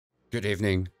Good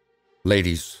evening,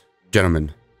 ladies,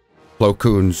 gentlemen,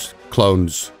 Plo-Koons,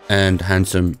 clones, and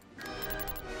handsome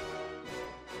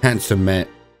men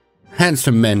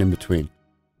in between.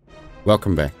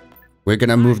 Welcome back. We're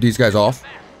gonna move these guys off.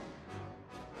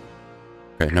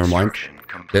 Okay, never mind.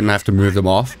 Didn't have to move them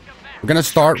off. We're gonna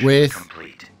start with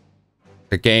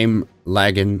the game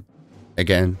lagging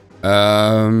again.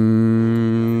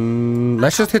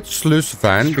 Let's just hit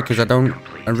Sluisvan because I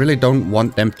really don't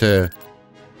want them to.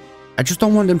 I just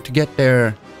don't want them to get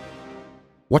their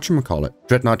whatchamacallit,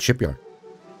 Dreadnought Shipyard.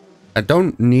 I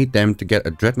don't need them to get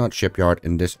a Dreadnought Shipyard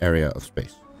in this area of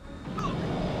space.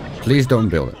 Please don't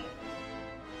build it.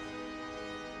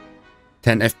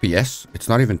 10 FPS? It's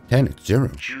not even 10, it's 0.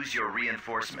 Choose your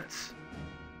reinforcements.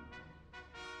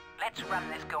 Let's run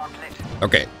this gauntlet.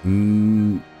 Okay. I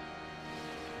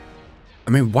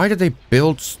mean, why do they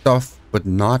build stuff but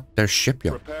not their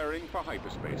shipyard? Preparing for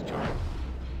hyperspace charge.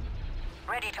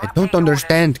 I don't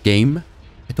understand, game.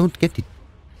 I don't get it.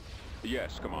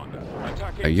 Yes, Commander.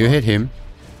 Attacking. You hit him.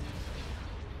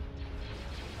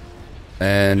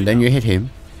 And then you hit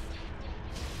him.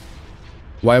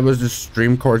 Why was the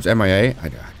stream cords MIA? The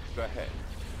head.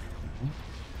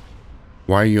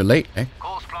 Why are you late, eh?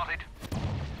 Course plotted.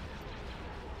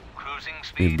 Cruising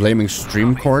speed. You blaming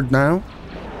stream cord now?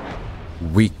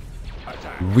 Weak.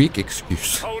 Weak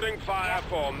excuse. Holding fire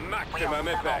for maximum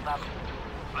effect.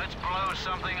 Let's blow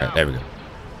something Right, up. there we go.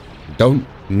 Don't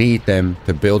need them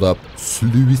to build up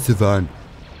Sluisvan.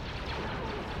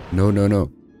 No.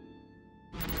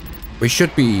 We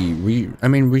should be. We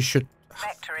should.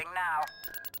 Vectoring now.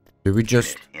 Did we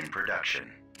just? Unit in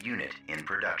production. Unit in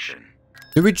production.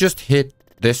 Did we just hit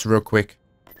this real quick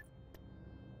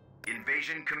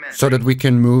Invasion commencing. so that we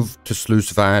can move to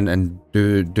Sluisvan and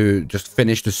just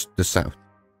finish the south?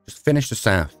 Just finish the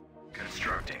south.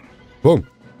 Constructing. Boom.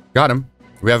 Got him.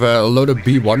 We have a load of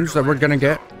B1s that we're gonna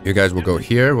get. You guys will go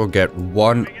here. We'll get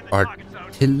one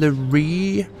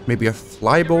artillery. Maybe a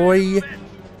flyboy.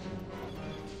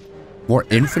 More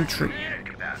infantry. Unit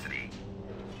capacity.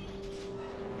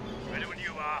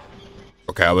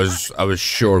 Okay, I was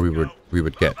sure we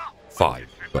would get 5,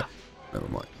 but never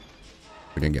mind.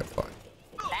 We didn't get 5.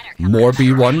 More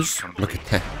B1s. Look at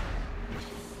that.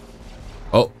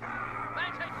 Oh.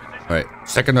 Alright.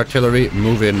 Second artillery.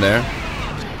 Move in there.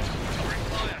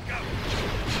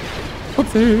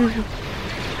 Whoopsie.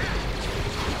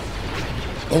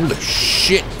 Holy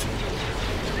shit.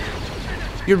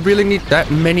 You really need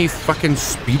that many fucking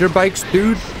speeder bikes,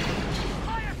 dude?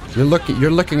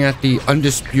 You're looking at the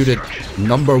undisputed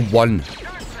 #1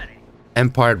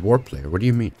 Empire War player. What do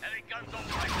you mean?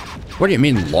 What do you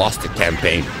mean lost the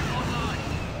campaign?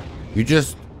 You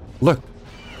just look.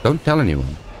 Don't tell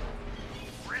anyone.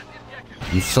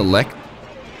 You select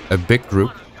a big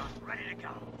group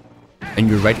and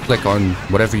you right click on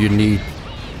whatever you need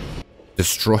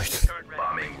destroyed.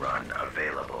 Bombing run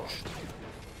available.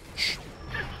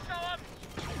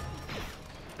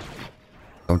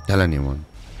 Don't tell anyone.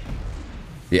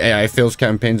 The AI fails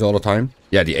campaigns all the time.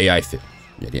 Yeah, the AI fails.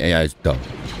 Yeah, the AI is dumb.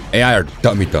 AI are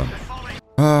dummy dumb.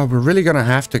 We're really gonna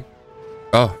have to.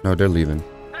 Oh no, they're leaving.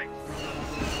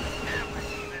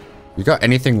 You got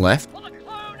anything left?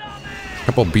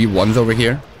 Couple B1s over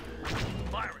here.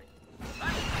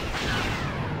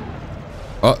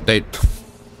 Oh, they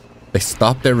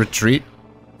stopped their retreat?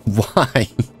 Why?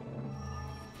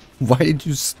 Why did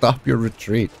you stop your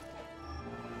retreat?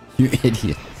 You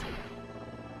idiot.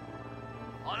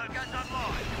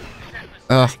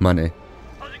 Ah, money.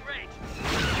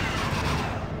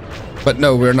 But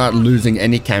no, we're not losing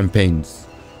any campaigns.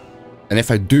 And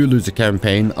if I do lose a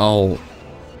campaign, I'll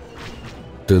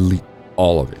delete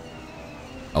all of it.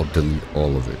 I'll delete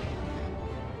all of it.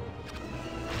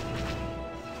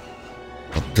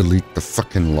 I'll delete the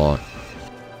fucking lot.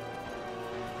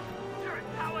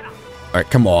 Alright,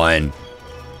 come on.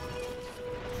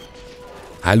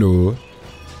 Hallo?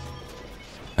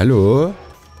 Hallo?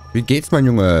 Wie geht's, mein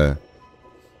Junge?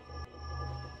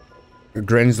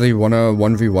 Grensley won a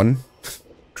 1v1?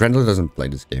 Grendler doesn't play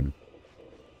this game.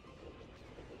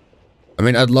 I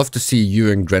mean, I'd love to see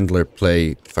you and Grendler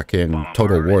play fucking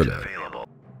Total War though.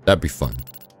 That'd be fun.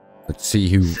 Let's see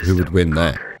who would win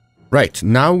that. Right,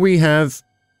 now we have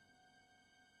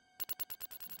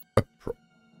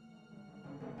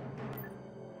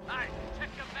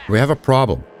a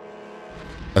problem.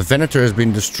 A Venator has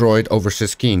been destroyed over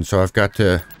Siskine, so I've got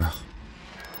to...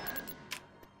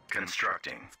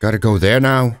 Constructing. I've got to go there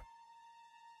now.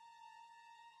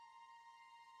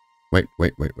 Wait.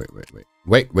 Let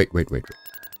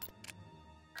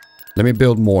me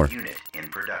build more. Unit in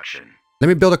production. Let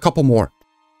me build a couple more.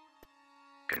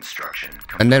 Construction.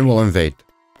 And then we'll invade.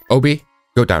 Obi,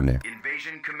 go down there.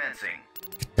 Invasion commencing.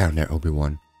 Get down there,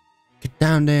 Obi-Wan. Get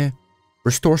down there.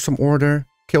 Restore some order.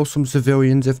 Kill some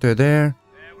civilians if they're there.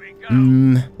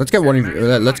 Let's get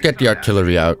let's get the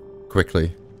artillery out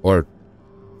quickly. Or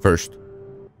first.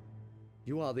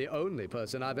 You are the only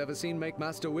person I've ever seen make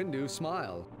Master Windu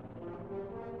smile.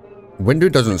 Windu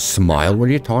doesn't smile. What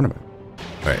are you talking about?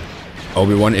 Alright.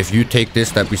 Obi-Wan, if you take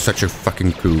this, that'd be such a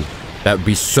fucking coup. That'd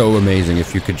be so amazing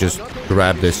if you could just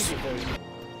grab this.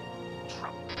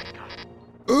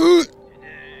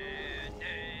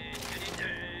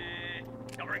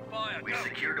 We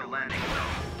secured a landing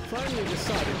zone. Finally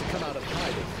decided to come out of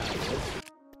hiding.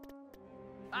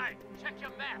 Hey, check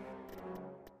your map.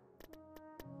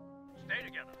 Stay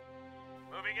together.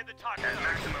 Moving in the target At zone.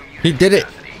 maximum unit He did it.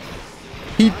 capacity.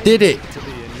 He did it. To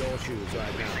be in your shoes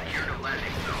right now. Secured a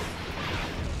landing zone.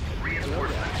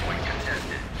 Reinforcements when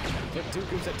contested. But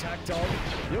Dooku's attack dog,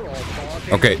 you're all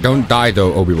barking. Okay, don't die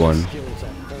though, Obi-Wan. Skills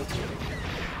are faulty.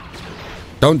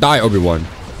 Don't die, Obi-Wan.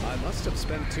 I must have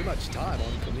spent too much time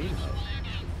on Kamino.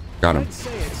 Got him. I'd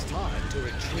say it's time to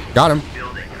retreat. Got him.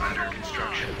 Building under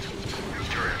construction.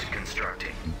 Turret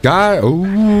constructing. Got.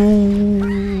 Ooh.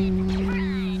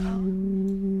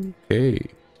 Okay.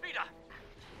 Speeder,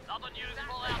 nothing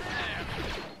useful out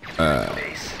there.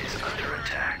 Base is under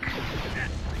attack.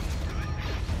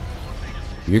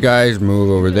 You guys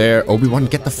move over there. Obi-Wan,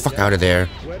 get the fuck out of there.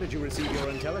 Where did you receive your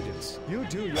intelligence? You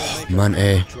do your Come on,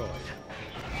 eh.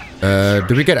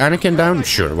 Do we get Anakin down?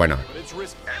 Sure, why not? At maximum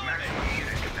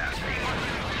unit capacity.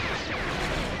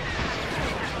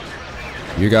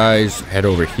 You guys head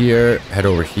over here. Head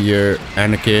over here.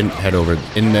 Anakin, head over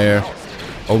in there.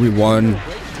 Obi-Wan.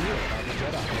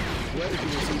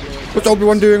 What's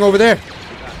Obi-Wan doing over there?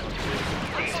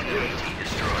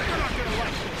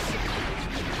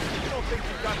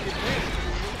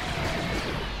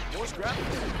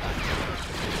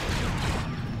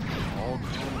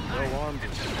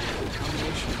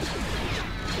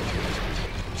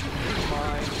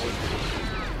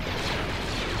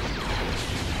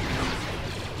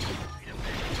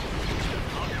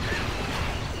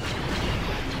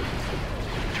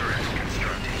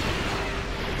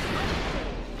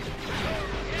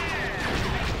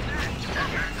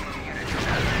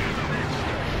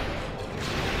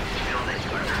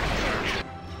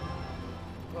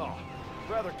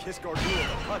 Kiss Gardu in the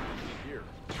hut here.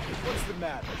 What's the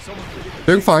matter? Someone forget the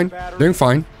Doing fine. battery? Doing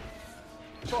fine.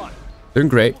 Fine. Doing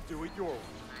great. We'll do it your way.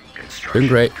 Construction. Doing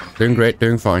great. Doing great.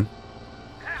 Doing fine.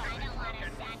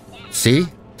 See?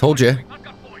 Told you. I've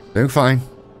got point. Doing fine.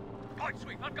 Point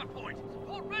sweep, I've got point.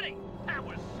 Already. That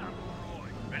was some Roy.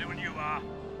 Ready when you are.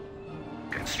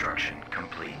 Construction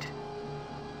complete.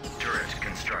 Turret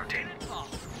constructing.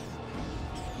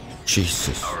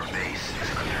 Jesus. Our base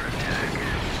is under attack.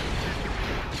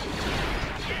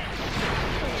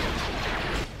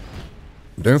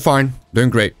 Doing fine. Doing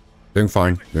great. Doing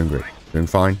fine. Doing great. Doing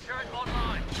fine. Turret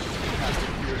online.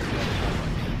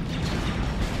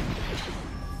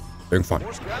 Doing fine.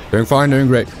 Doing fine. Doing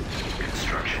great.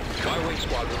 Construction. Skywing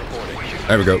squadron reporting.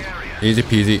 There we go. Easy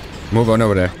peasy. Move on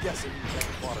over there.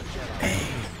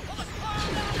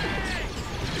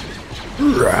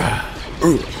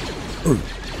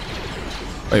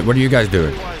 Wait, what are you guys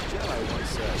doing?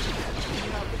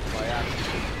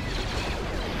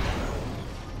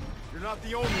 You're not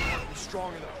the only one who's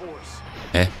strong in the Force.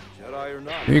 Eh? Jedi or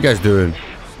not. What are you guys doing?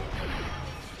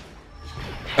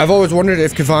 I've always wondered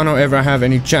if Kavano ever have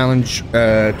any challenging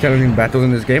battles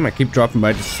in this game. I keep dropping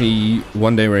by to see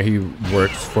one day where he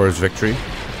works for his victory.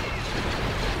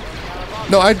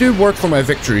 No, I do work for my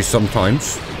victory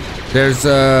sometimes. There's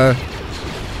a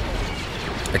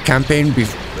campaign,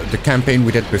 the campaign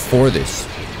we did before this.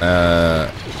 I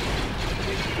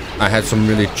had some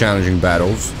really challenging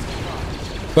battles.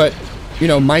 But, you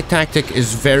know, my tactic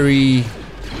is very...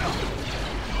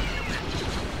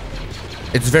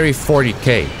 It's very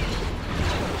 40k.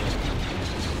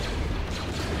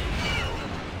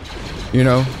 You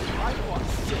know?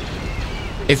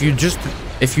 If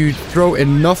you throw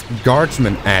enough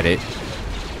guardsmen at it,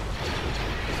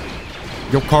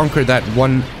 you'll conquer that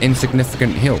one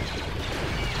insignificant hill.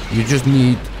 You just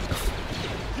need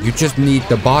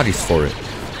the bodies for it.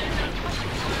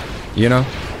 You know?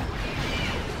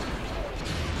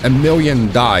 1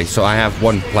 million die, so I have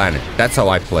one planet. That's how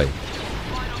I play.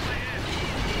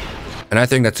 And I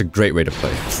think that's a great way to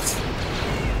play.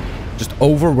 Just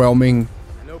overwhelming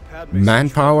No Padme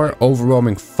manpower,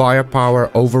 overwhelming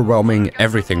firepower, overwhelming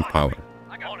everything power.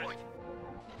 I got point.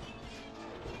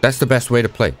 That's the best way to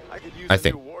play. I could use I a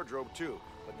think. new wardrobe too,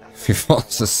 but that's If he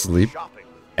falls asleep. shopping.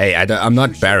 Hey, I'm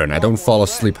not Baron. I don't fall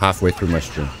asleep halfway through my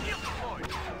stream.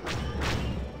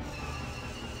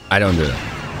 I don't do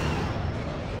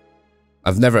that.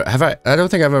 I've never, have I? I don't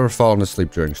think I've ever fallen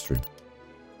asleep during stream.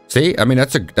 See? I mean,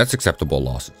 that's acceptable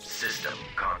losses. System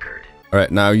conquered. All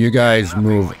right, now you guys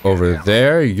move over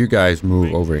there. You guys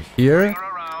move over here.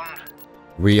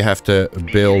 We have to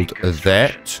build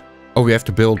that. Oh, we have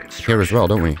to build here as well,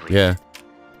 don't we? Yeah.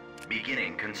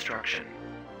 Beginning construction.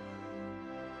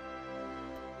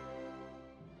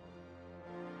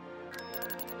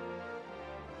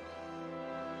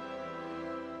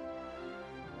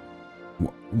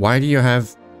 Why do you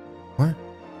have... What?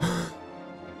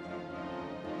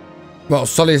 Well,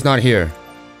 Sully's not here.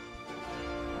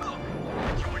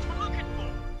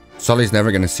 Sully's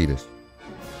never gonna see this.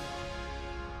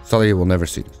 Sully will never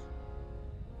see this.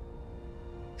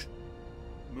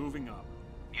 Moving up.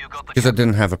 You got the Because I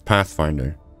didn't have a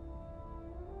Pathfinder.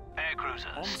 air cruiser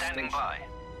standing by.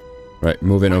 Right,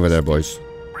 move in over there, boys.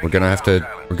 We're gonna have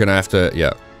to...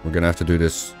 Yeah. We're gonna have to do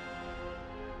this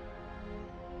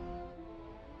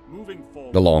Moving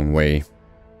forward. the long way.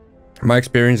 My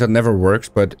experience, that never works,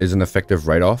 but is an effective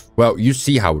write-off. Well, you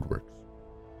see how it works.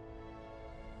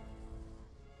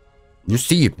 You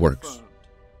see it works.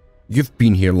 You've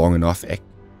been here long enough, Ek.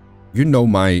 You know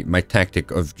my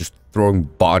tactic of just throwing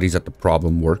bodies at the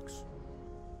problem works.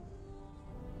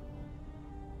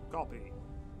 Copy.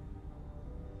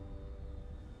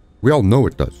 We all know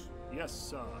it does. Yes,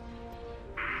 sir.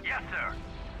 Yes, sir.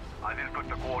 I've input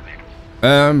the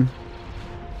coordinates.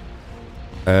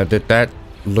 Did that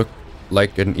look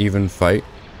like an even fight?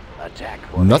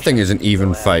 Nothing is an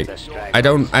even fight. I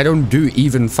don't do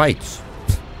even fights.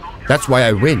 That's why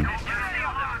I win.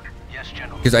 Yes,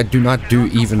 General. Because I do not do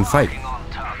even fight.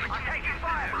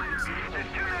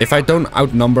 If I don't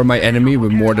outnumber my enemy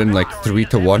with more than like 3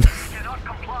 to 1,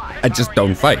 I just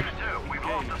don't fight.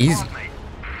 Easy.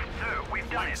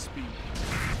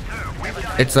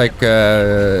 It's like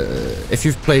if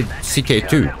you've played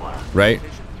CK2, right?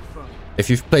 If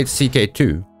you've played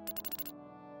CK2,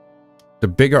 the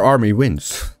bigger army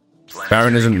wins.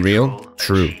 Baron isn't real?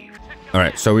 True.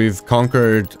 Alright, so we've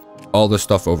conquered all the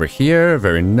stuff over here.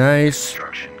 Very nice.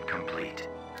 Construction complete.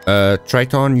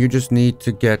 Triton, you just need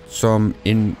to get some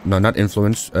no, not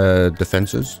influence,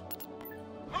 defenses.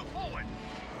 Move forward.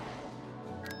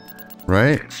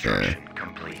 Right? Construction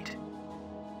complete.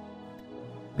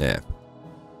 Yeah.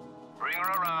 Bring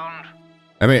her around.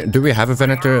 I mean, do we have a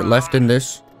Venator left in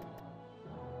this?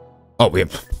 Oh, we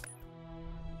have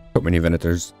so many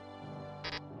Venators.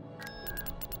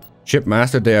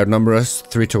 Shipmaster, they outnumber us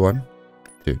 3 to 1.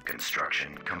 Dude,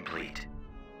 Construction complete.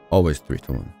 always 3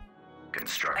 to 1.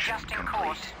 Construction Adjusting complete.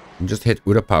 course. And just hit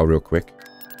Utapau real quick.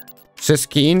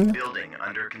 Siskine, Building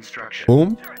under construction.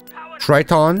 boom.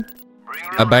 Triton,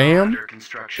 a bam. Under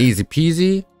construction. Easy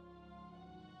peasy.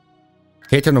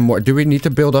 Keita no more. Do we need to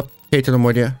build up Keita no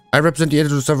Mordia? I represent the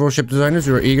editors of several ship designers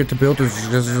who are eager to build as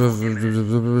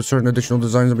certain additional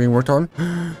designs are being worked on.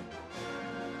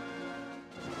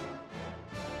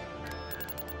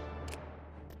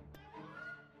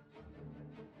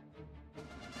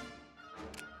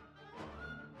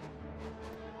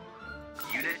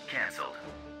 Unit cancelled.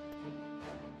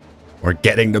 We're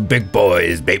getting the big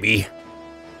boys, baby.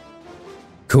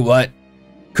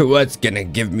 Kuwat's gonna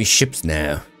give me ships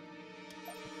now.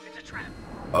 It's a trap.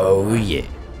 Oh yeah.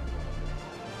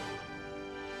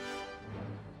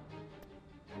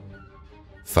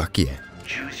 Fuck yeah.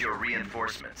 Choose your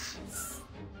reinforcements.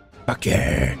 Fuck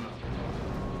yeah.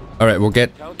 Alright, we'll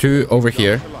get 2 over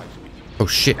here. Oh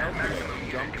shit.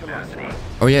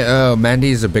 Oh yeah,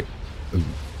 Mandy's a big...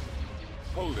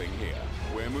 Holding here.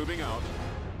 We're moving out.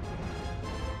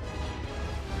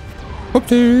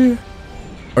 Whoopsie.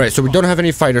 Alright, so we don't have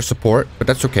any fighter support, but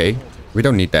that's okay. We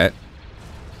don't need that.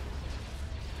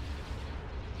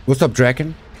 What's up,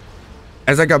 Draken?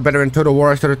 As I got better in Total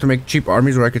War, I started to make cheap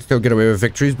armies where I could still get away with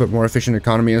victories, but more efficient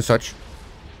economy and such.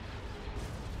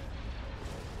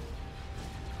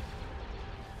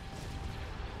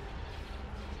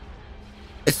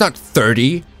 It's not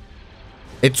 30.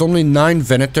 It's only 9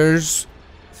 Venators,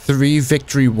 3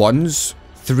 Victory 1s,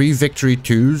 3 Victory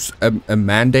 2s, a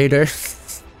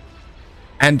Mandator,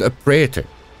 and a Praetor.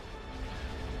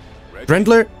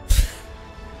 Brendler?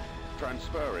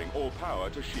 Transferring all power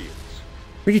to shields.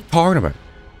 What are you talking about?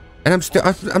 And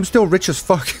I'm still rich as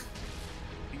fuck.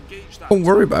 Engage that. Don't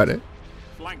worry about it.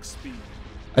 Flank speed.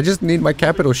 I just need my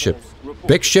capital ships.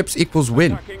 Big ships equals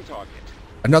win. Attacking target.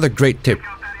 Another great tip.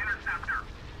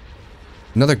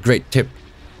 Another great tip.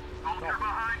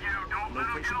 Location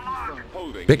confirmed.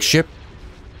 Holding. Big ship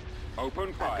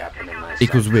Open fire.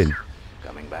 equals win.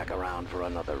 Coming back around for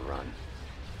another run.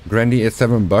 Grandy is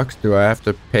 $7. Do I have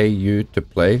to pay you to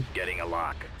play? Getting a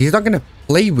lock. He's not gonna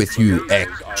play with you, Ek.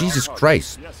 Jesus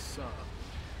Christ. Yes, sir.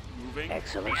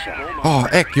 Excellent shot. Oh,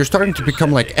 Ek, you're starting to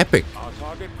become like epic.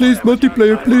 Please,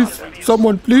 multiplayer, please.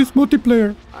 Someone, please,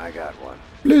 multiplayer. I got one.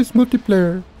 Please,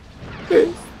 multiplayer.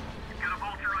 Please.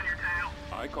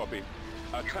 I copy.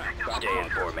 Attack. Stay in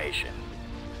formation.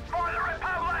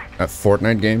 A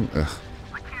Fortnite game? Ugh.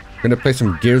 Gonna play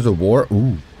some Gears of War?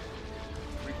 Ooh.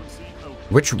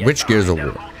 Which Gears of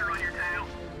War?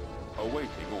 Awaiting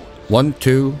orders. 1,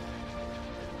 2,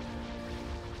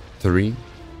 3.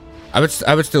 I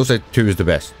would still say 2 is the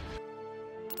best.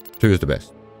 2 is the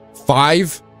best.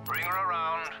 5. Bring her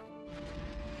around.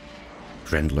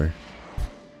 Grendler.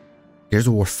 Gears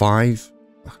of War 5.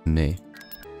 Ach, nee.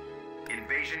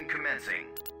 Invasion commencing.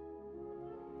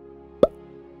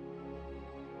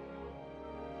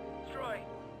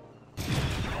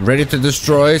 Ready to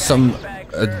destroy some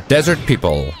desert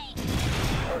people.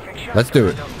 Let's do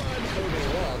it.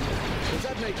 Does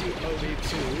that make you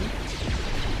OB2?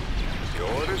 Your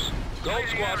orders. Gold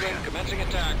Squadron commencing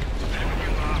attack.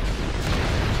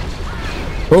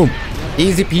 Boom.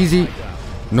 Easy peasy.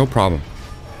 No problem.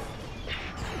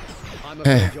 I'm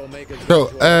afraid you'll make it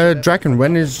So, Draken,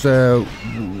 when is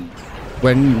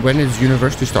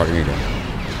university starting again?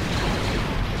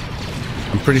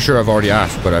 I'm pretty sure I've already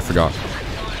asked, but I forgot.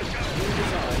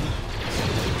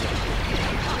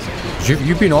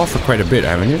 You've been off for quite a bit,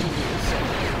 haven't you?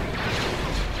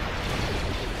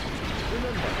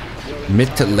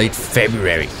 Mid to late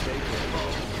February.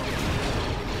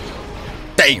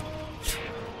 Damn.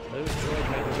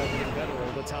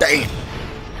 Damn.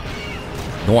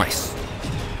 Nice.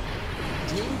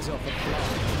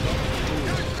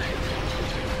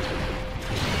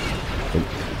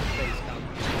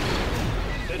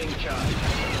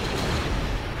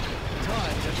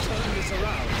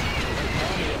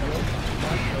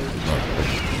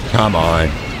 Come on.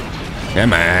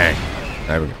 Come on.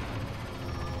 There we go.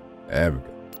 There we go.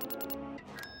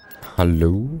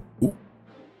 Hello? Ooh.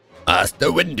 Master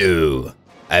Windu.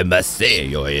 I must say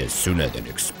you're here sooner than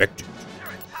expected.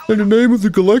 In the name of the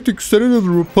Galactic Senate of the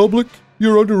Republic,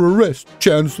 you're under arrest,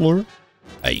 Chancellor.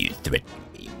 Are you threatening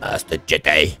me, Master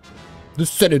Jedi? The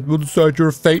Senate will decide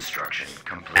your fate. Construction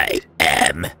complete. I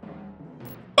am.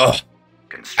 Oh,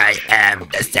 I am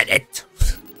the Senate.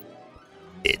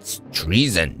 It's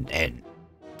treason, then.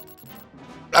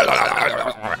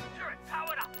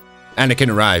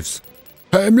 Anakin arrives.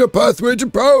 I am your pathway to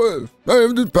power. I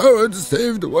have the power to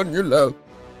save the one you love.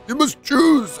 You must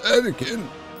choose, Anakin.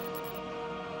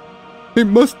 He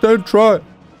must stand trial.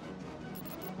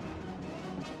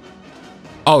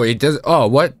 Oh, he does. Oh,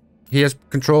 what? He has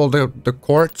control of the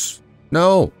courts?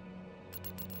 No.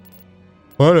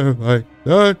 What have I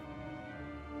done?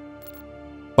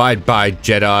 Bye-bye,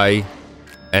 Jedi.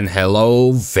 And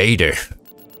hello, Vader.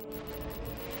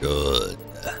 Good.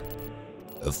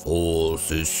 The Force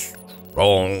is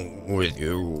strong with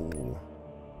you.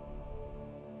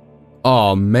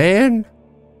 Oh man.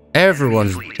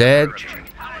 Everyone's dead.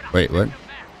 Wait, what?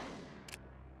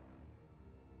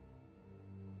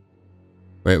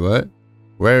 Wait, what?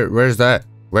 Where's that?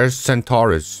 Where's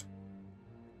Centaurus?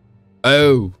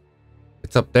 Oh.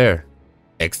 It's up there.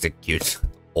 Execute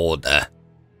Order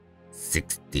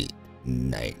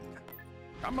 69.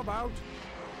 Come about.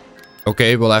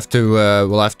 Okay, we'll have to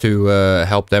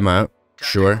help them out.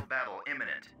 Sure. Tactical battle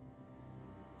imminent.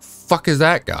 Fuck is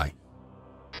that guy?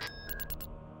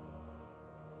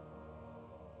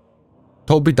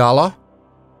 Toby Dala?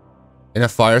 In a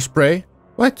fire spray?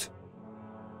 What?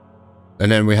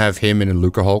 And then we have him in a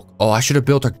Lucas Hulk. Oh, I should have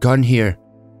built a gun here.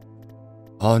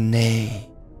 Oh, nay.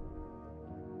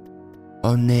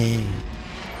 Oh, nay.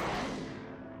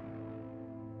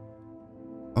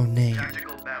 Oh, nay.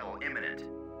 Tactical battle imminent.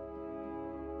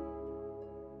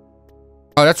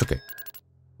 Oh, that's okay.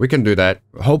 We can do that.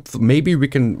 Maybe we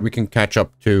can catch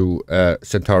up to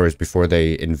Centaurus before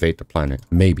they invade the planet.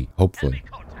 Maybe, hopefully.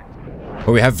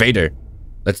 Oh, we have Vader.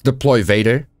 Let's deploy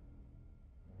Vader.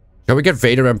 Shall we get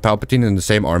Vader and Palpatine in the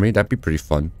same army? That'd be pretty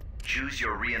fun. Choose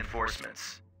your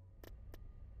reinforcements.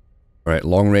 All right,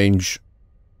 long range,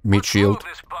 meat shield.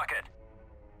 This bucket.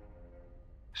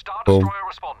 Star Boom. Destroyer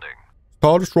responding.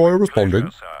 Star Destroyer responding.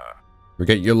 Pleasure, sir. We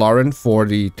get Yularen for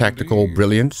the tactical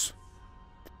brilliance.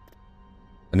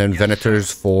 And then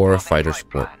Venators for fighter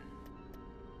support.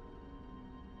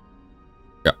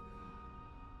 Yeah.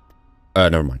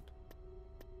 Never mind.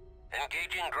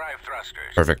 Engaging drive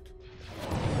thrusters. Perfect.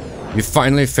 You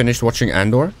finally finished watching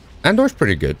Andor? Andor's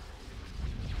pretty good.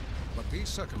 But these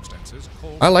circumstances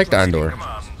call I liked Andor.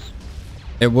 Commands.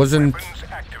 It wasn't... Weapons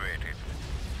activated.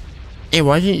 It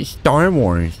wasn't Star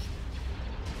Wars.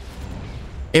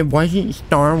 It wasn't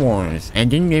Star Wars. And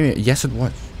didn't give it. Yes, it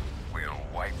was. We'll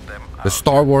wipe them out. The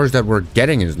Star Wars that we're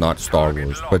getting is not Star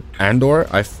Wars, but Andor,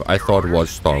 I thought was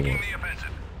Star Wars. Taking the offensive.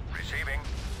 Receiving.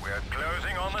 We're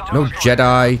closing on the No target.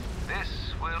 Jedi,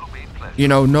 This will be pleasant. you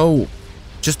know, no,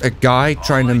 just a guy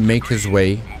trying to make his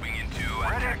way. Moving into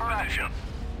attack position.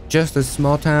 Just a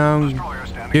small town Destroyer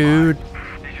standing dude. by.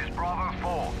 This is Bravo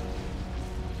 4.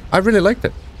 I really liked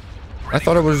it. I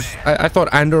thought it was. I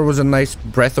thought Andor was a nice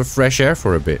breath of fresh air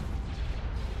for a bit.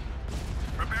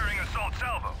 Preparing assault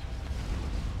salvo.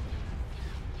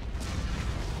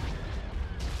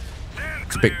 Stand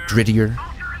It's a bit grittier.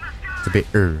 It's a bit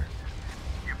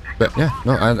But yeah,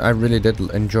 no, I really did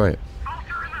enjoy it.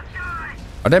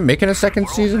 Are they making a second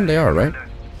season? They are, right?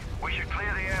 We should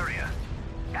clear the area.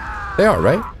 They are,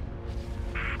 right?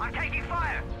 I'm taking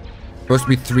fire. Supposed to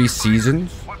be 3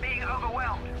 seasons. We're being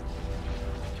overwhelmed.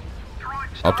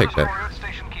 I'll take that. Destroyer at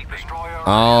station keep. Destroyer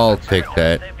I'll take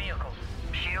that. their vehicles.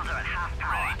 Shields are at half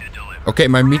power. Ready to deliver. Okay,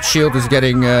 my meat shield is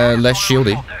getting less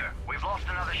shieldy. We've lost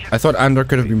another ship. I thought Andor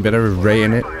could have been better with Rey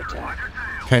in it.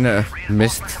 Kinda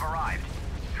missed. Have arrived.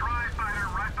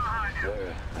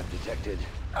 Sir, I've detected.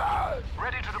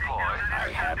 Ready to deploy. I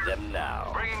have them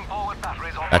now. Bringing forward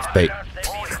batteries on. That's bait.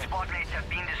 All squad mates have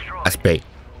been destroyed. That's bait.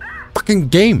 Fucking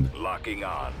game. Locking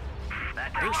on.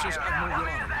 This is Admiral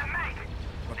Yolanda.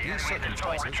 But these circumstances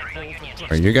call for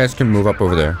Alright, you guys can move up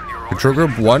over there. Control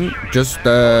group 1, just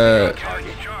Target.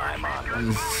 I'm on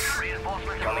them.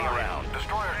 Reinforcements Coming around.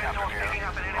 Destroyer captain here. Picking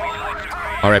up an enemy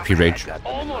light. RIP Rage. Got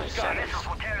them in the center. Missiles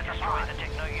will tear us destroy the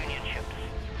Techno-Union ships.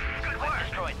 Good work.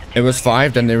 Destroyed the It was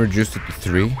 5, then they reduced it to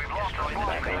 3. We've lost all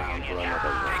Back around for another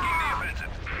round.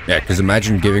 Yeah, because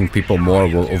imagine giving people more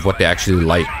of what they actually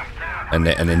like and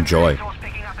enjoy.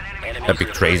 picking up an enemy. That'd be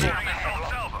crazy. We've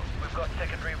got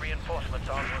secondary reinforcements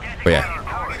on. But yeah,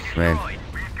 man.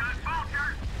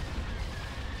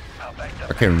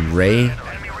 Okay, Rey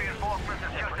Enemy reinforcements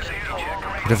have just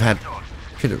could have had.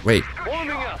 Could have. Wait.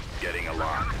 Getting a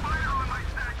lock.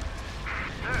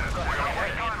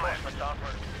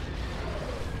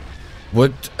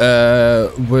 Would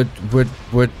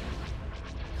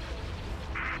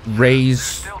Rey's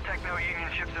Still Techno-Union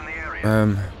ships in the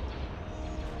area.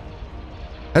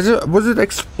 was it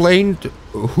explained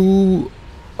who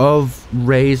of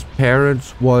Rey's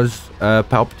parents was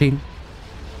Palpatine?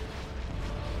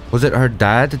 Was it her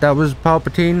dad that was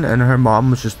Palpatine and her mom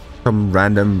was just some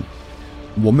random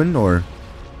woman, or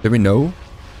do we know?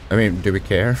 I mean, do we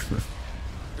care?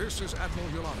 This is Admiral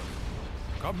Yolanda.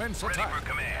 Commence attack.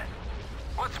 Command.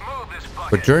 Let's move this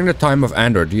bucket. But during the time of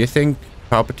Andor, do you think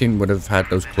Palpatine would have had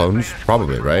those clones?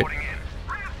 Probably, right? Clear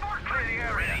the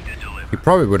area. Ready to deliver. He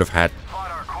probably would have had Plot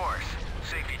our course.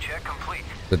 Safety check complete.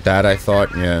 the dad, I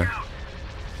thought, yeah.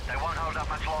 They won't hold up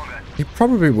much longer. He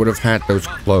probably would have had those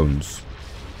clones.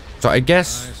 So I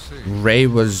guess Rey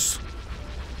was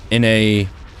in a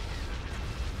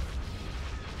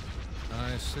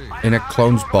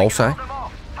clone's ballsack. Hold them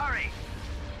off. Hurry.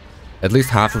 At least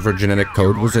half of her genetic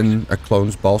code was in a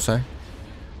clone's ballsack.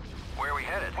 Where are we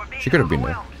headed? She could have been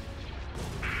there. Sir,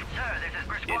 this is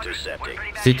Brisk Squadron.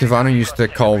 Intercepting. See, Kavana used to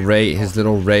call Rey his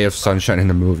little ray of sunshine in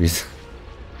the movies.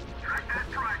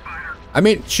 I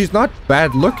mean, she's not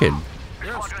bad looking.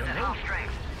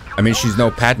 I mean, she's no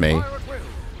Padme.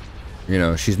 You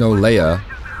know, she's no Leia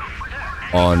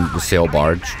on the sail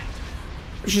barge.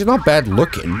 She's not bad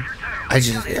looking. I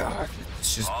just, yeah,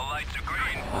 it's just, All lights are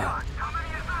green.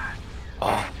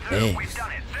 oh, dang. We've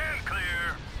done it. Stand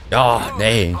clear. Oh,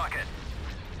 dang. Bucket.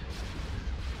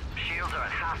 Shields are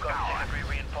at half power. Secondary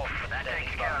reinforcement. That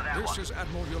takes care of that This one. is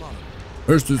Admiral Yolanda.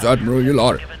 First is Admiral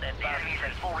Yolanda. The enemy's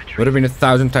in full retreat. Would have been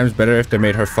 1,000 times better if they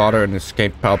made her father an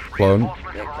escaped Palp clone.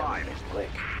 Reinforcements They're have coming arrived. in quick.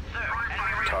 Sir,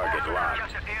 Target locked.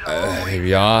 just appeared.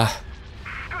 Yeah.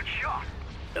 Good shot.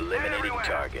 Eliminating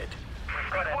target.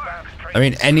 We've got advanced I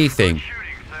mean, anything,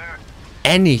 shooting, sir.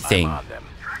 anything On them.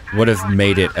 would have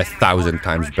made it 1,000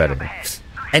 times better.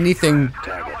 Anything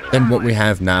Target. than what we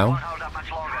have now. Hold up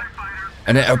much longer.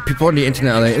 And people on the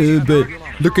internet are like, but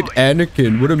look at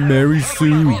Anakin, what a Mary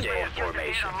Sue. Stay in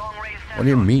formation. Long range What do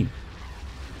you mean?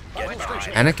 Get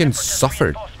behind. Anakin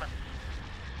suffered.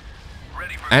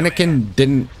 Anakin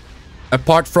didn't,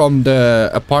 apart from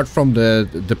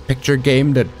the picture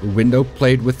game that Window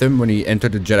played with him when he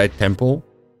entered the Jedi Temple,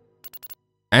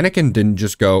 Anakin didn't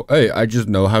just go, hey, I just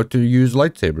know how to use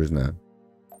lightsabers now.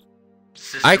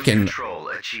 I can... Control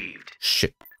achieved.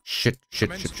 Shit.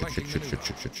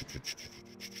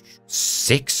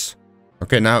 6?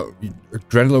 Okay, now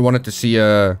Drendler wanted to see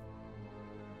a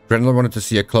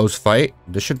close fight.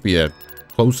 This should be a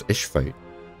close-ish fight.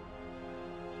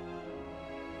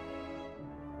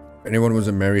 Anyone was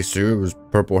a Mary Sue, it was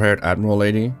purple-haired Admiral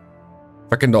Lady.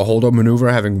 Fucking the Holdo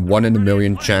maneuver having 1 in a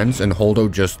million chance, and Holdo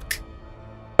just...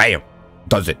 BAM!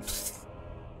 Does it.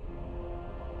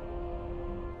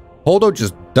 Holdo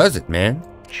just does it, man.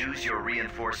 Choose your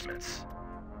reinforcements.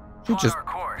 She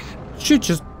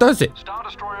just does it.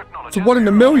 It's a 1 in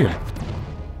a million.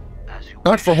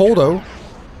 Not for Holdo.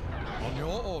 On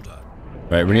your order.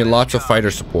 Right, we need lots of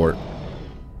fighter support.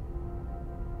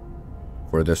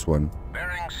 For this one.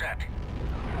 Bearing set.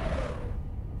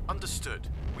 Understood.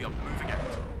 We are moving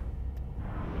out.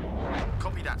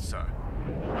 Copy that, sir.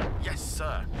 Yes,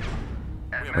 sir.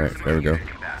 Right, there we go.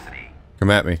 Come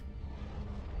at me.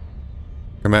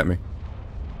 Come at me.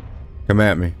 Come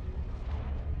at me.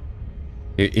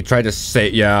 He tried to say,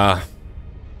 yeah.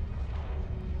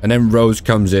 And then Rose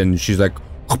comes in, she's like,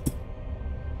 "Up."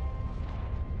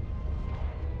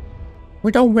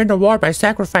 We don't win the war by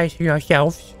sacrificing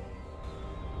ourselves.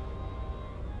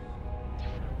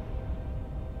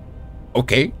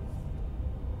 Okay.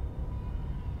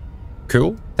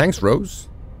 Cool. Thanks, Rose.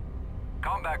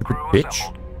 Combat Stupid crew bitch.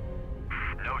 assembled.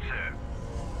 No, sir.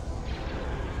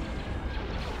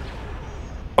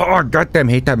 Oh, goddamn,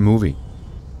 hate that movie.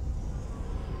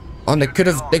 Oh, they could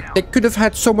have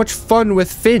had so much fun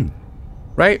with Finn,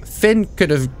 right? Finn could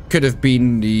have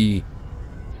been the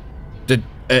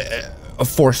a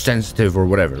force sensitive or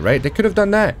whatever, right? They could have done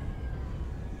that.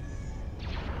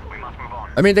 We must move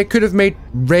on. I mean, they could have made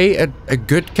Rey a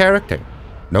good character.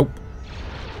 Nope.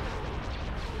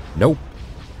 Nope.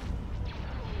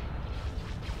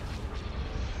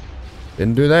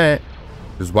 Didn't do that.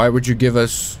 Because why would you give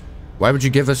us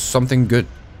something good?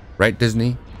 Right,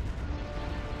 Disney?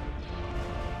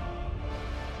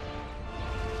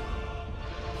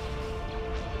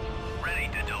 Ready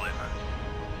to deliver.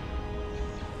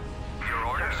 Your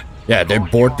orders? Yeah, they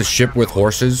board the ship with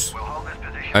horses. We'll hold this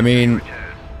position. I mean, Return.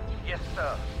 Yes,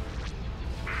 sir.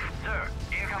 Sir,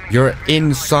 incoming. you're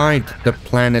inside the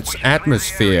planet's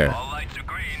atmosphere. All lights are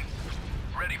green.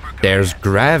 Ready for There's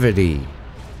gravity.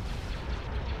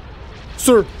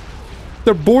 Sir,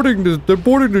 they're boarding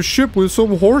the ship with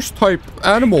some horse-type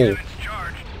animal. units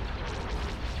charged.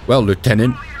 Well,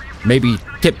 Lieutenant, maybe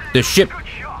tip the ship.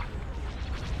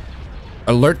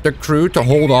 Alert the crew to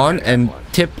hold on and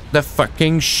tip the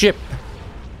fucking ship.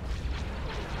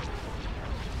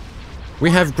 We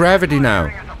have gravity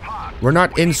now. We're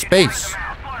not in space.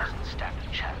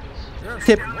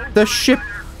 Tip the ship,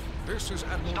 This is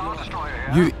Admiral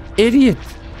Yard. you idiot.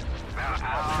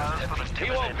 He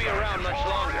won't be around much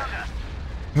longer.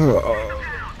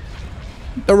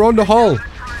 They're on the hull.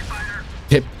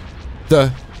 Tip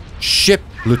the ship,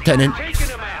 Lieutenant. Taking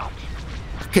him out.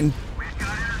 Fucking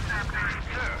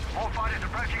All fighters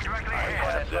approaching directly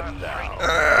ahead. Them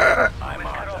now. I'm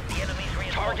on them.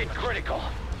 Target critical.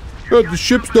 the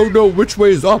ships don't know which way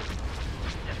is up.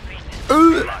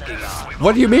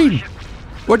 What do you mean?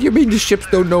 What do you mean the ships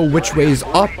don't know which way is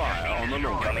up?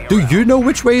 Do you know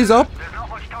which way is up? There's not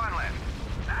much time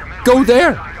left. Go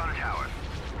there. Gun towers.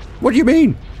 What do you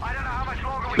mean? I don't know how much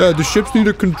longer we Yeah, the ships need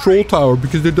a control tower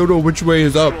because they don't know which way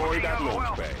is up. We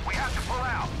have to pull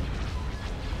out.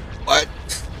 What?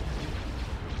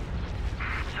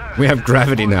 We have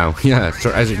gravity now. Yeah,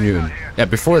 Sir Isaac Newton. Yeah,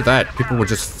 before that, people would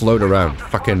just float around.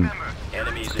 Fucking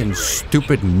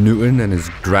stupid Newton and his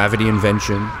gravity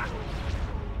invention.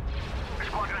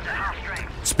 Squadrons at half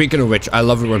strength. Speaking of which, I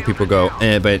love it when people go,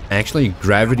 but actually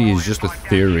gravity is just a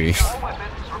theory. All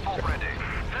weapons report ready.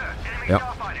 Sir, enemy Yep.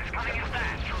 starfighters coming in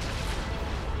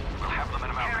fast. We'll have them in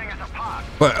about tearing us apart.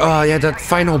 But, oh yeah, that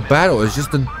final battle is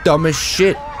just the dumbest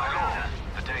shit.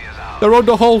 The day is out. They're on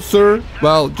the hull, sir.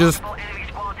 Well, just, Enemy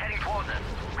squads heading towards us.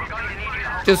 We're going to need you to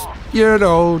hold just, on. you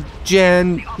know,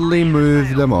 gently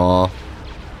move them off.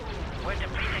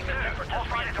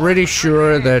 Pretty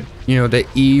sure that, you know, the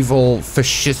evil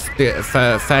fascistic,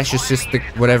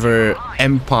 whatever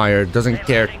empire doesn't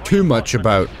care too much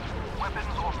about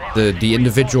the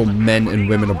individual men and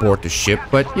women aboard the ship,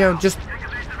 but, you know, just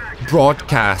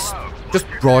broadcast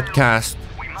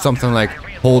something like,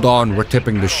 hold on, we're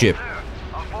tipping the ship.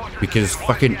 Because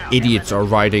fucking idiots are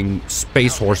riding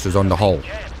space horses on the hull.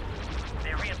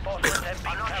 I'm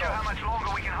not sure how much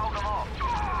longer we can hold them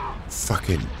off.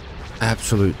 Fucking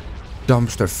absolute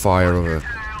dumpster fire of a...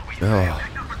 Oh.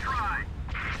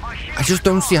 I just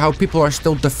don't see how people are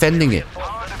still defending it.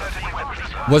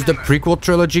 Was the prequel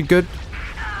trilogy good?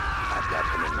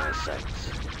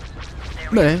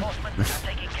 Meh.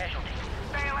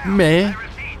 Meh.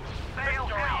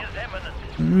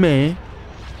 Meh.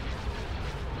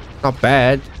 Not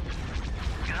bad.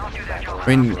 I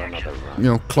mean, you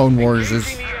know, Clone Wars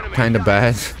is kind of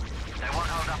bad.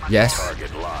 Yes.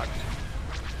 Target locked.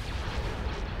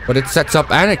 But it sets up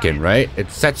Anakin, right?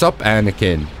 It sets up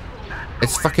Anakin.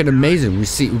 It's fucking amazing. We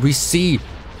see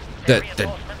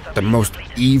the most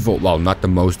evil, well, not the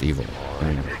most evil.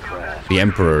 I mean, the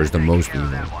Emperor is the most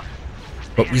evil.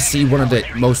 But we see one of the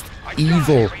most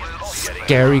evil,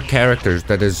 scary characters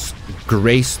that has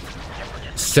graced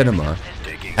cinema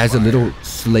as a little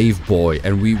slave boy,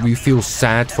 and we feel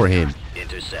sad for him.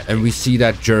 And we see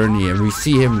that journey, and we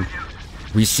see him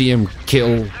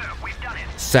kill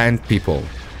sand people.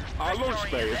 Our launch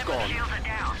bay is gone.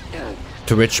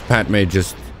 To which Padme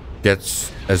just gets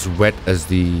as wet as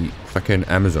the fucking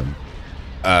Amazon.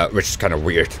 Which is kind of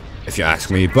weird, if you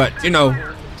ask me. But, you know,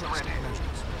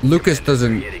 Lucas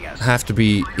doesn't have to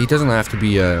be... He doesn't have to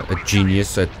be a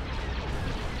genius at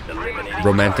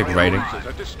romantic writing.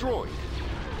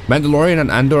 Mandalorian and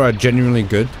Andor are genuinely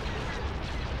good.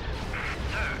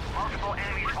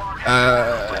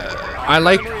 I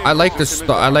like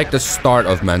the start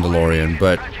of Mandalorian,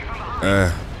 but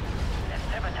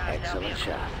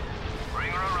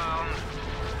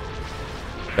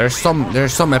there's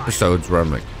some episodes where I'm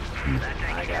like,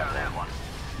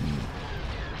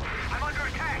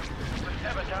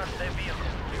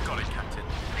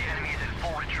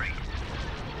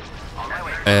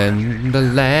 and the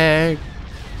lag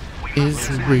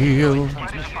is real.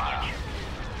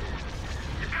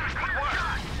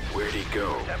 Where'd he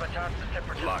go?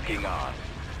 Locking on.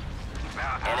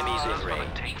 Enemies in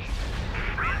range.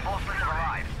 Reinforcements have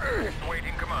arrived.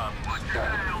 Waiting command.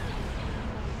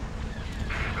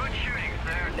 Good shooting,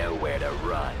 sir. Nowhere to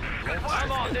run.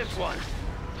 I'm on this one.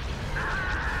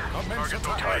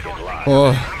 Target locked.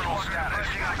 Oh,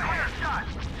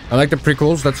 I like the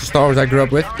prequels. That's the Star Wars I grew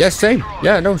up with. Yes, same.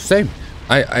 Yeah, no, same.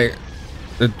 The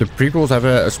prequels have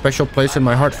a special place in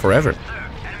my heart forever.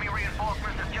 Enemy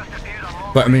reinforcements have just appeared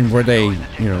on But I mean, were they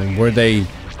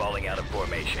Falling out of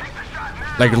formation.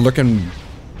 like looking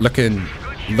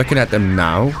at them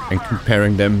now and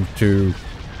comparing them to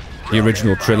the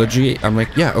original trilogy? I'm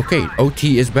like, yeah, okay,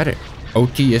 OT is better.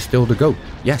 OT is still the GOAT.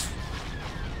 Yes.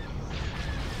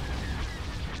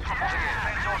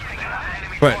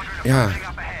 But yeah.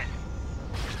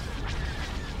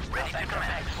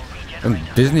 And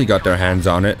Disney got their hands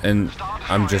on it, and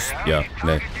I'm just, yeah,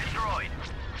 nah.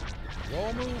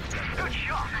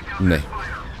 Nah.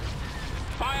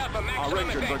 Our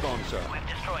engines are gone, sir.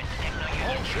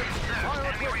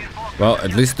 Well,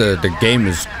 at least the game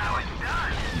is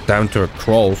down to a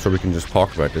crawl, so we can just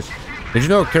talk about this. Did you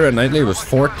know Keira Knightley was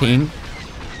 14?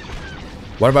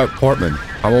 What about Portman?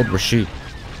 How old was she?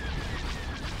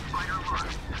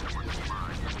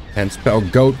 Can't spell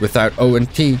GOAT without O and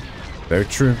T. Very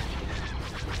true.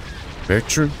 Very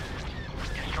true.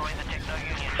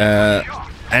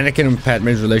 Anakin and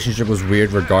Padme's relationship was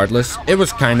weird regardless. It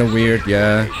was kind of weird,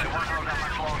 yeah.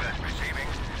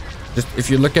 Just if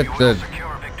you look at the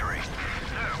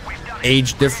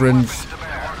age difference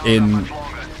in...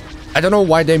 I don't know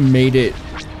why they made it...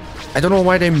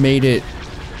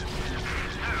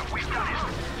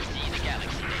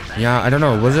 Yeah, I don't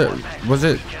know. Was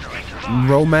it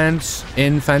romance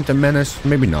in Phantom Menace?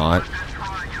 Maybe not.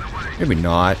 Maybe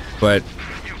not, but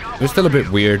it was still a bit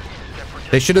weird.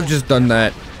 They should have just done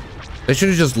that. They should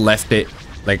have just left it,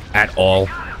 like, at all.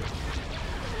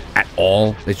 At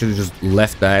all. They should have just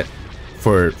left that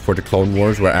for the Clone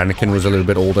Wars, where Anakin was a little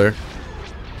bit older.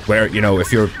 Where, you know,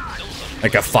 if you're,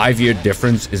 like, a 5-year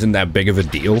difference isn't that big of a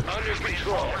deal.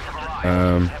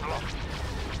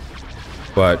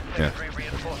 But, yeah.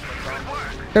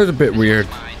 It was a bit weird.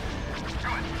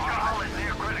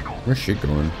 Where's she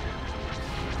going?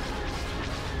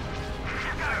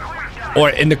 Or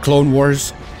in the Clone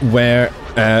Wars, where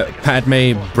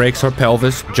Padme breaks her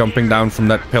pelvis jumping down from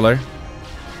that pillar.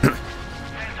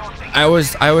 I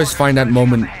always find that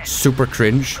moment super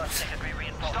cringe.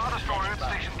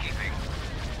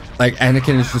 Like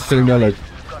Anakin is just sitting there like,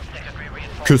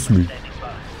 kiss me.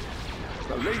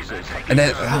 And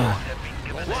then,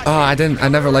 I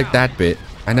never liked that bit.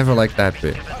 I never liked that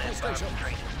bit.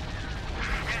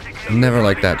 Never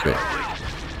liked that bit.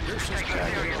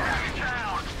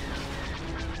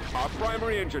 Our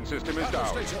primary engine system is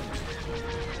down.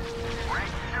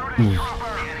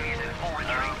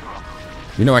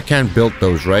 You know I can't build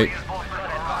those, right?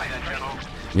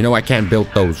 You know I can't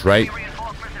build those, right?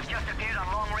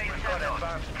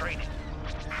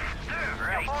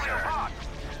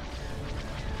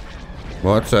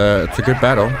 Well, it's a good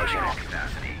battle.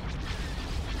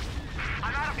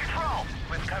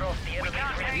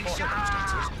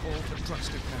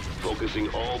 Focusing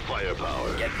all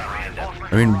firepower. Get behind them.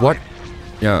 I mean, what?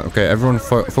 Yeah, okay, everyone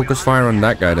focus fire on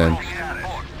that guy then.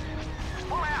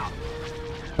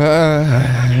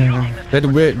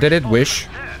 Did it wish?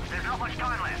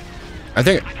 I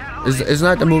think isn't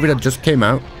that the movie that just came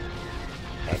out?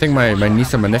 I think my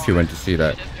niece and my nephew went to see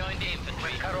that.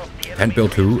 Ant Bill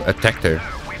 2, Attack there.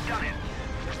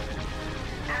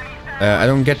 I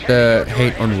don't get the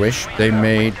hate on Wish. They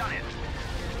made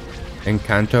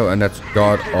Encanto, and that's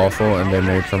god awful, and they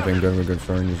made something good with good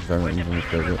story.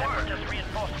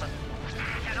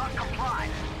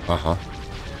 Uh-huh.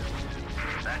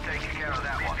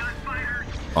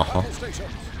 Uh-huh.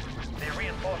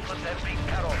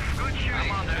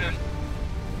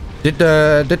 Did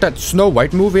that Snow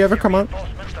White movie ever come out?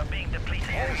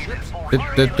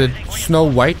 Did Snow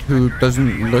White, who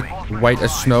doesn't look white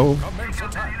as snow,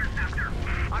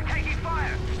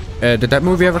 did that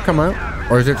movie ever come out?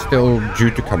 Or is it still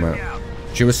due to come out?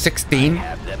 She was 16?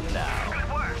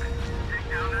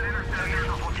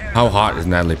 How hot is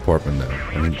Natalie Portman though?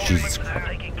 I mean, Jesus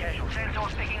Christ.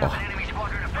 Oh.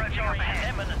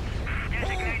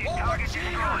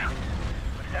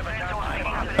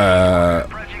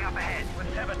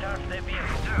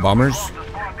 Bombers?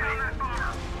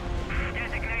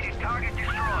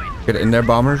 Get in there,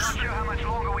 bombers. Moving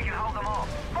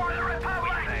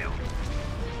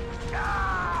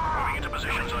into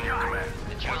positions on your command.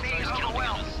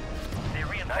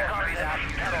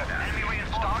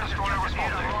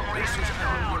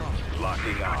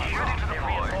 Locking on.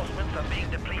 Reinforcements are being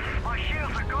depleted. My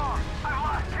shields are gone. I've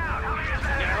lost count. How many is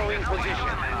that? Narrowing position.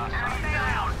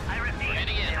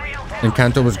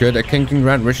 Encanto was good. A king can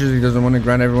grant wishes. He doesn't want to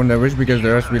grant everyone their wish because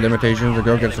there has to be limitations. The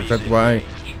girl gets upset why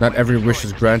not every wish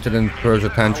is granted and throws a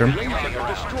tantrum.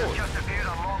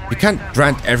 You can't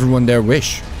grant everyone their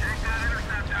wish.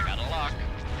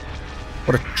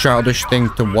 What a childish thing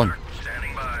to want.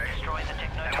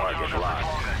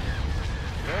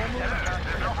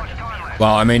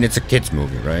 Well, I mean, it's a kid's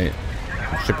movie, right?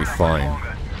 It should be fine.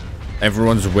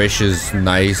 Everyone's wish is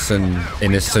nice and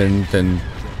innocent, and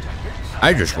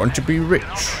I just want to be rich.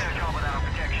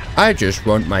 I just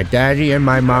want my daddy and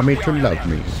my mommy to love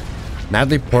me.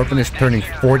 Natalie Portman is turning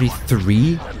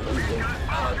 43?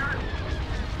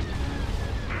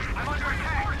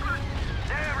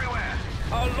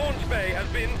 Our launch bay has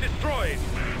been destroyed.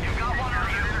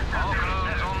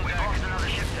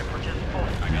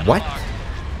 What?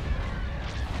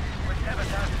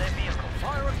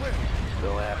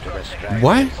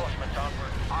 What?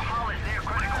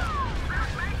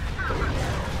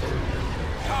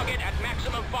 Target at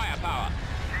maximum firepower.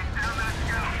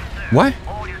 What?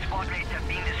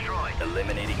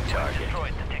 Eliminating target.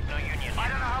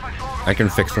 I can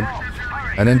fix them.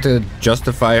 And then to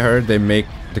justify her, they make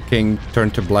the king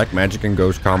turn to black magic and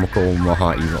goes comical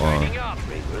Maha evil.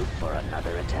 Regroup for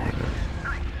another attack.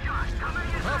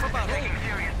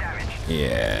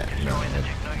 Yeah, no.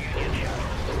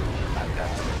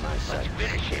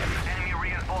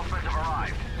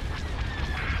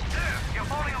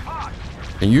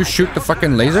 Can you shoot the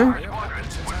fucking laser?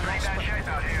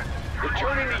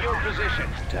 Returning to your position.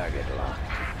 Target locked.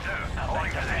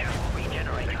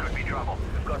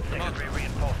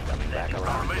 Back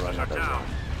around for another one.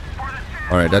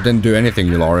 Alright, that didn't do anything,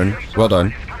 Yularen. Well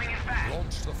done.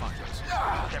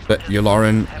 But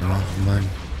Yularen... Oh, man.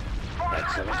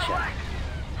 Excellent shot.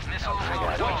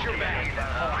 Watch your back.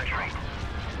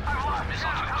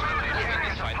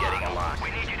 Getting a lock.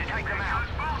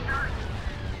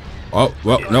 Oh,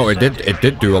 well, no, it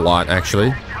did do a lot,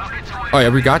 actually. Oh, yeah,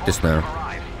 we got this now.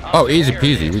 Oh, easy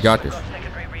peasy, we got this.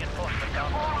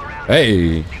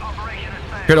 Hey!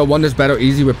 Could have won this battle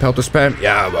easy with Pelter Spam?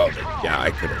 Yeah, well, yeah,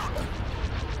 I could have.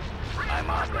 I'm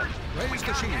on them.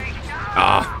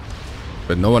 Ah!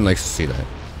 But no one likes to see that.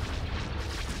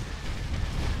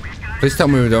 Please tell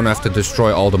me we don't have to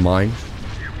destroy all the mines.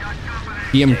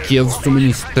 PM kills too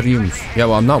many streams. Yeah,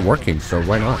 well, I'm not working, so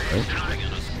why not, right?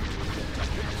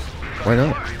 Why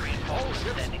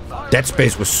not? Dead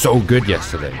Space was so good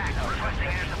yesterday.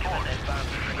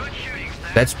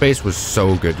 Dead Space was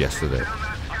so good yesterday.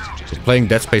 We're playing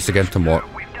Dead Space again tomorrow.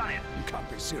 You can't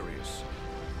be serious.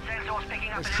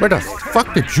 Where the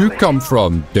fuck did you come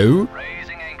from, dude?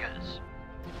 Raising anchors.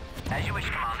 As you wish,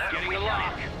 Commander. Getting a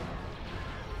lock.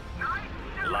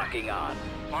 Locking on.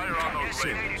 Fire on those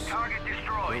Serious. Target We're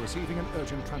destroyed. receiving an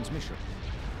urgent transmission.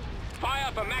 Fire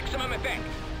for maximum effect.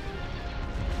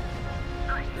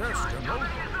 Yes, General.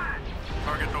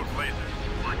 Target those lasers.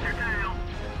 Watch your tail.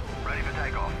 Ready for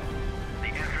takeoff. The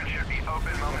entrance should be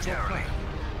open momentarily.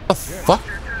 The fuck?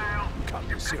 You can't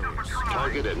be serious.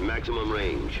 Target at maximum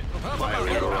range. Fire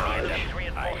in barrage.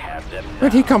 I have them now.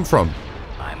 Where'd he come from?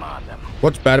 I'm on them.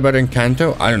 What's bad about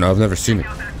Encanto? I don't know, I've never seen it.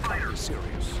 Be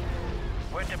serious.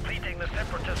 We're depleting the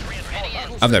separatist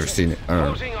reinforcements. I've never seen it. I don't know.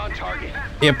 Closing on target.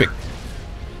 Epic.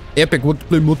 Epic, want to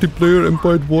play multiplayer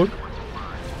Empire at War?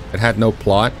 It had no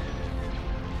plot.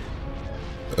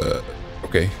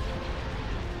 Okay.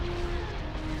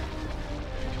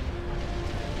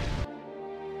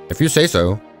 If you say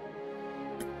so.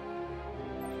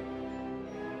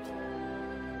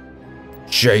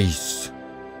 Jace.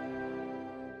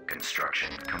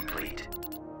 Construction complete.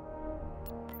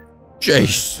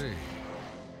 Jace.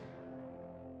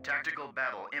 Tactical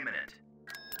battle imminent.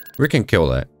 We can kill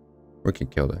that. We can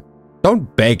kill that.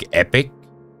 Don't beg Epic.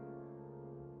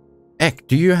 Ek,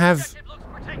 do you have...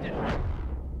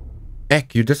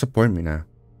 Ek, you disappoint me now.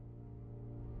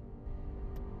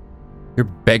 You're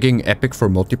begging Epic for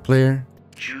multiplayer?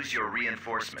 Choose your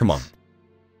reinforcements. Come on.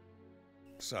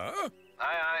 Sir? Aye,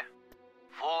 aye.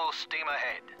 Full steam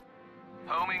ahead.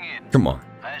 Homing in. Come on.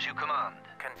 As you command.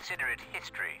 Consider it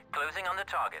history. Closing on the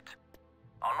target.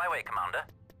 On my way, Commander.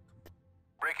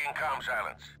 Breaking comm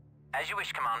silence. As you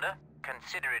wish, Commander.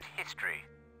 Consider it history.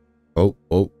 Oh,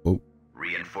 oh, oh.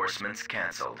 Reinforcements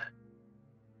cancelled.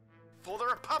 For the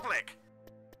Republic.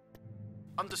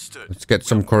 Understood. Let's get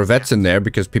some Corvettes in there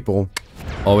because people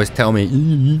always tell me.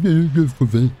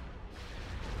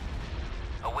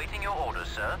 Awaiting your orders,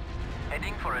 sir.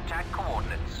 Heading for attack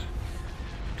coordinates.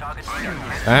 Target. I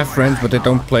have friends, but they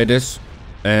don't play this.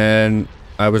 And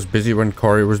I was busy when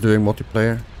Corey was doing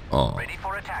multiplayer. Oh. Ready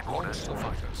for attack orders.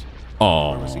 Fighters.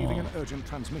 Oh. Receiving an urgent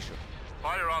transmission.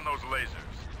 Fire on those lasers.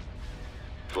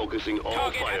 Focusing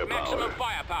all firepower.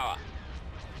 firepower.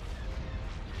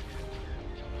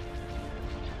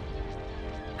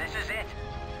 This is it.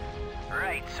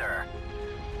 Right, sir.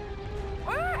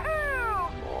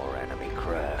 Woohoo! More enemy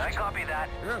craft. I copy that.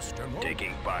 Yes, General.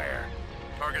 Taking fire.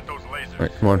 Target those lasers.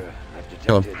 Right, come on.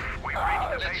 Kill him. We've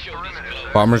reached the base perimeter,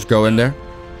 sir. Bombers go in there.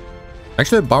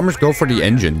 Actually, bombers go for the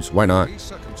engines. Why not? These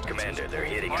circumstances. Commander, they're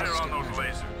hitting Fire us. on those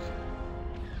lasers.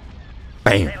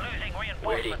 Bam. They're losing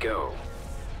Where'd he reinforcements. go?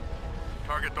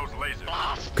 Target those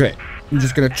lasers. Okay. I'm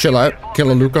just gonna chill out,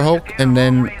 kill a Luca Hulk, and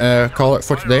then call it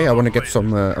for today. I want to get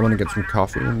some. I want to get some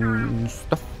coffee and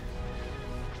stuff.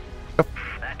 That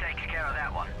takes care of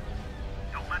that one.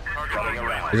 Coming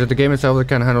around. Is it the game itself that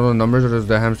can't handle the numbers, or does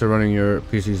the hamster running your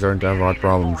PCs starting to have a lot of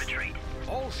problems?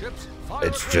 All ships, fire.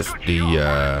 It's just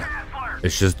the.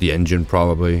 It's just the engine,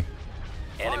 probably.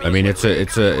 I mean, it's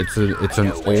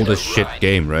an old as shit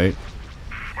game, right?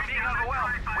 We're being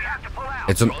overwhelmed. We have to pull out.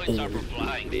 It's an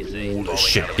old as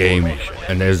shit game,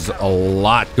 and there's a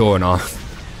lot going on.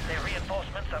 Their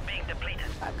reinforcements are being depleted.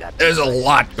 There's a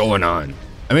lot going on.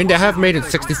 I mean, they have made it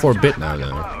 64-bit now, though.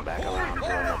 We can't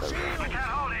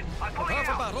hold it. I'm pulling Prepare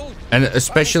for out. battle. And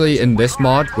especially in this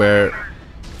mod, where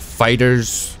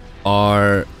fighters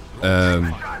are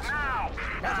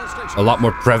Battle station. a lot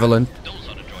more prevalent, Those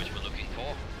are the droids we're looking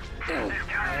for.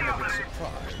 I'm a bit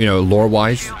surprised. you know,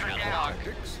 lore-wise.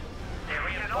 Tactics.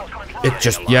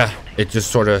 It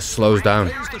just sort of slows down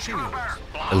Raise the shields.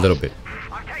 a little bit.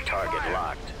 Target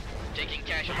locked. Taking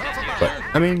cash. But,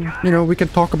 I mean, you know, we can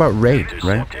talk about Ray,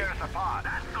 right?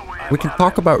 We can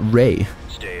talk about Ray.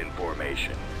 Stay in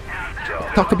formation.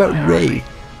 Talk about Ray.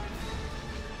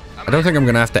 I don't think I'm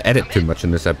gonna have to edit too much in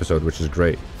this episode, which is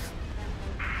great.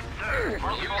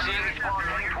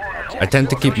 I tend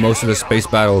to keep most of the space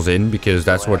battles in because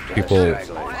that's what people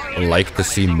like to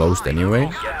see most anyway.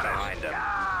 Get behind them.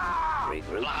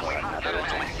 Regroup for another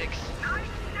attack.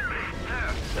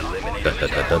 Eliminate Da, da,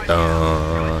 da, da, da,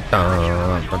 da,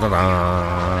 da, da,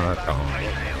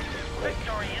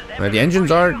 da. The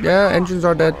engines are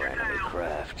dead. enemy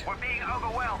craft. We're being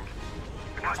overwhelmed.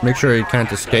 Just make sure he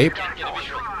can't escape.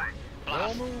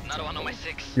 Another one on my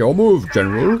 6. Your move,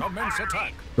 General. Commence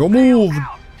attack. Your move,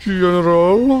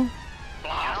 General. Don't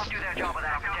do their job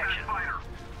without protection.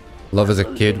 Love as a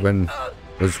kid when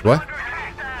was what?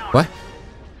 What?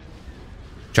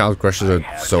 Child crushes are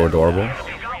so adorable.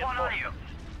 We've got one on you.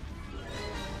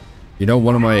 You know,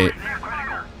 one of my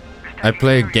I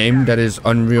play a game that is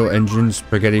Unreal Engine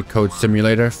Spaghetti Code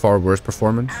Simulator, far worse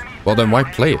performance. Well, then why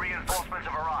play it? Reinforcements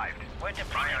have arrived. We're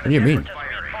depleting. What do you mean?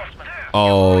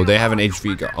 Oh, they have an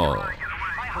HV gun. Oh,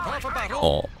 Prepare for battle.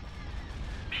 oh.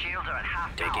 Shields are at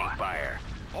half Taking power. fire.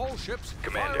 All ships.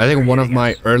 Commander. I think one of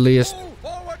my earliest Move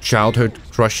forward. childhood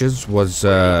crushes was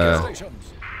Stations.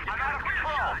 I'm out of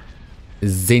control.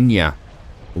 Xenia,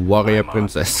 warrior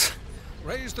princess.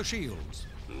 Raise the shields.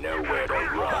 Nowhere to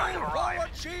run. Forward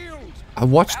shields. I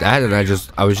watched that and I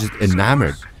was just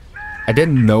enamored. I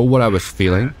didn't know what I was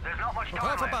feeling, There's not much Prepare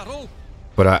time for left. battle.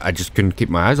 but I just couldn't keep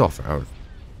my eyes off her. I was,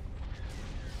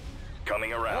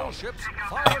 Coming All around. ships.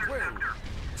 Fire at will.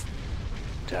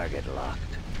 Target locked.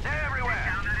 They're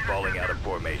everywhere. Falling out of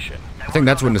formation. I think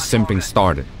that's when the simping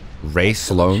started. Ray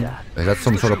Sloan? Is that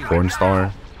some sort of porn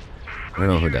star? I don't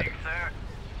know who that is.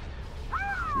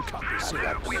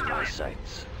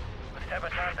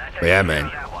 But yeah,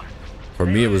 man. For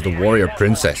me, it was the warrior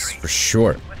princess, for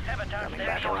sure. Coming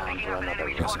back around for another Are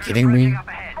you run. kidding me?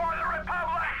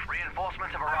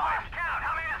 Reinforcements have arrived. Scout,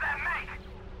 how many does that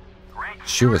make?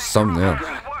 She was something else.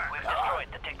 Destroyed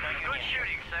the Techno-Union. Good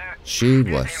shooting, sir. She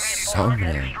was something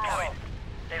else.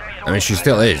 I mean, she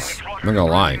still is. I'm not gonna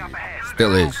lie.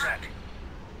 Still is.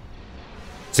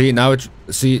 See, now it's...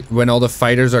 See, when all the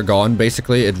fighters are gone,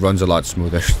 basically, it runs a lot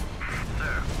smoother.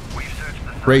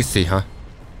 Crazy, huh?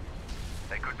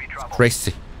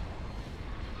 Crazy.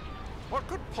 What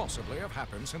could possibly have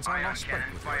happened since I last spoke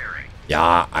with you?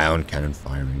 Yeah, ion cannon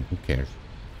firing. Who cares?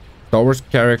 Star Wars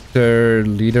character,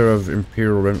 leader of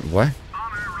Imperial... What?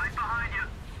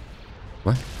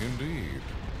 What? Indeed.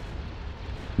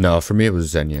 No, for me it was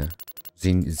Xenia.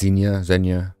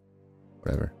 Xenia.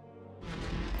 Whatever.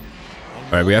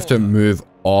 Alright, we have to move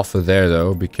off of there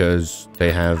though, because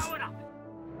they have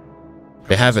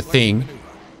a thing.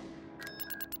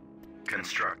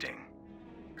 Constructing.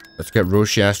 Let's get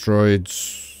Roshi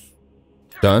asteroids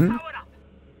done.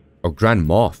 Oh, Grand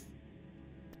Moff.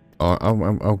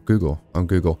 I'll Google.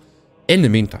 In the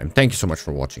meantime, thank you so much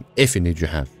for watching. If indeed you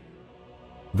have.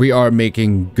 We are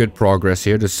making good progress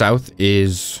here. The South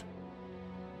is...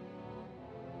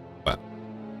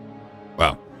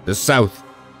 Well, the South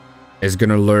is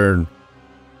gonna learn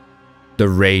the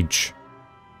rage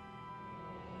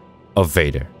of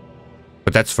Vader.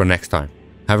 But that's for next time.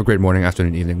 Have a great morning,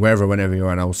 afternoon, evening, wherever, whenever you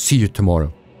are, and I will see you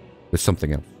tomorrow with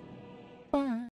something else.